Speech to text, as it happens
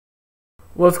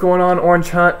What's going on,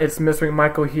 Orange Hunt? It's Mr.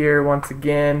 Michael here once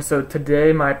again. So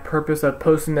today my purpose of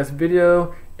posting this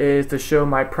video is to show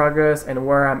my progress and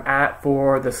where I'm at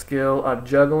for the skill of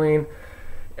juggling.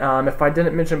 If I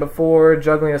didn't mention before,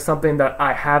 juggling is something that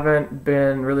I haven't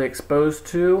been really exposed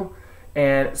to,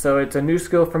 and so it's a new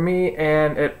skill for me,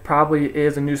 and it probably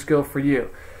is a new skill for you.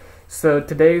 So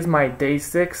today's my day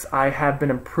 6. I have been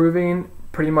improving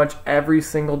pretty much every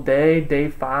single day. Day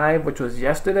 5, which was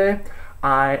yesterday,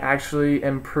 I actually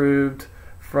improved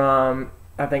from,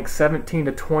 I think, 17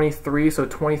 to 23. So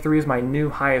 23 is my new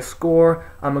highest score.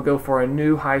 I'm gonna go for a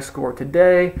new high score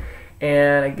today.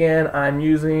 And again, I'm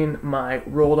using my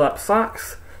rolled up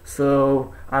socks.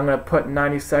 So I'm gonna put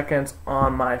 90 seconds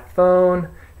on my phone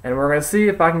and we're gonna see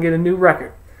if I can get a new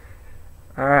record.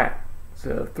 All right,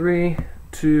 so 3,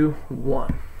 2,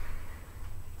 1.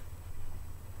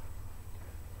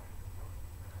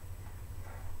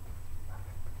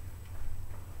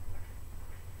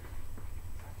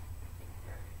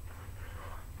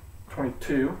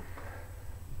 Two,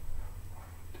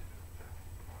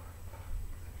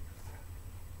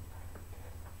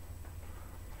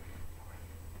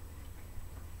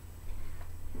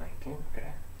 19,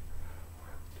 okay.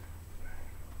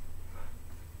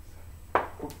 I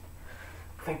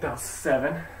think that was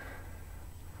 7.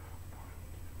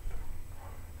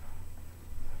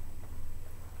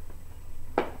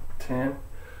 10.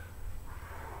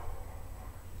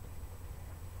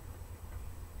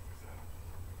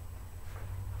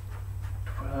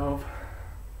 12.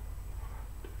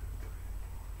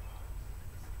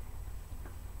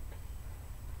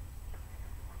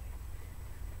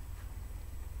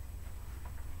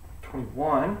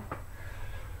 21.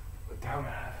 Down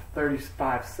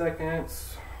 35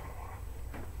 seconds.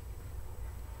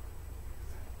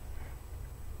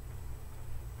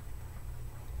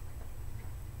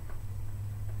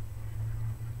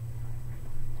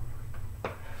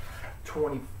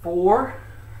 24.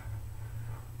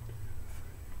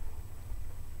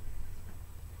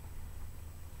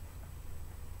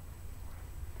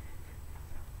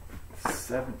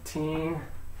 17.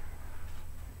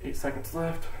 8 seconds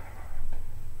left.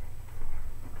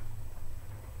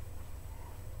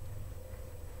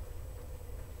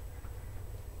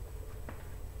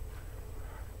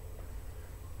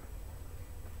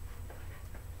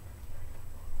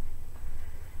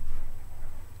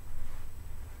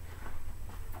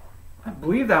 'I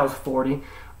believe that was 40.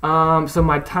 So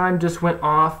my time just went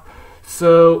off.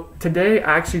 So today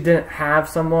I actually didn't have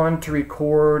someone to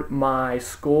record my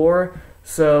score.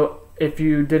 So if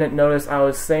you didn't notice, I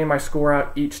was saying my score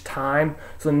out each time.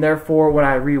 So then therefore when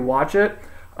I rewatch it,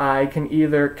 I can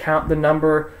either count the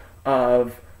number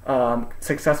of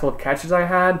successful catches I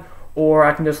had, or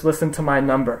I can just listen to my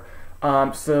number.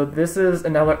 So this is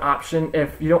another option.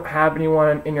 If you don't have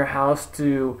anyone in your house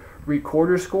to record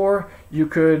your score, you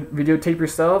could videotape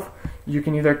yourself. You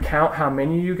can either count how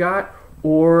many you got,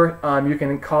 or you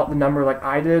can call it the number like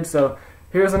I did. So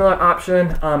here's another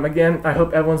option. Again, I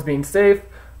hope everyone's being safe.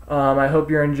 I hope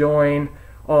you're enjoying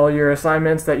all your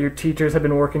assignments that your teachers have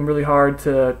been working really hard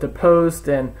to post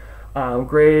and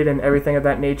grade and everything of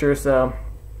that nature. So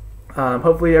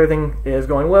hopefully everything is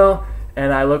going well,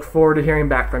 and I look forward to hearing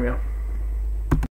back from you.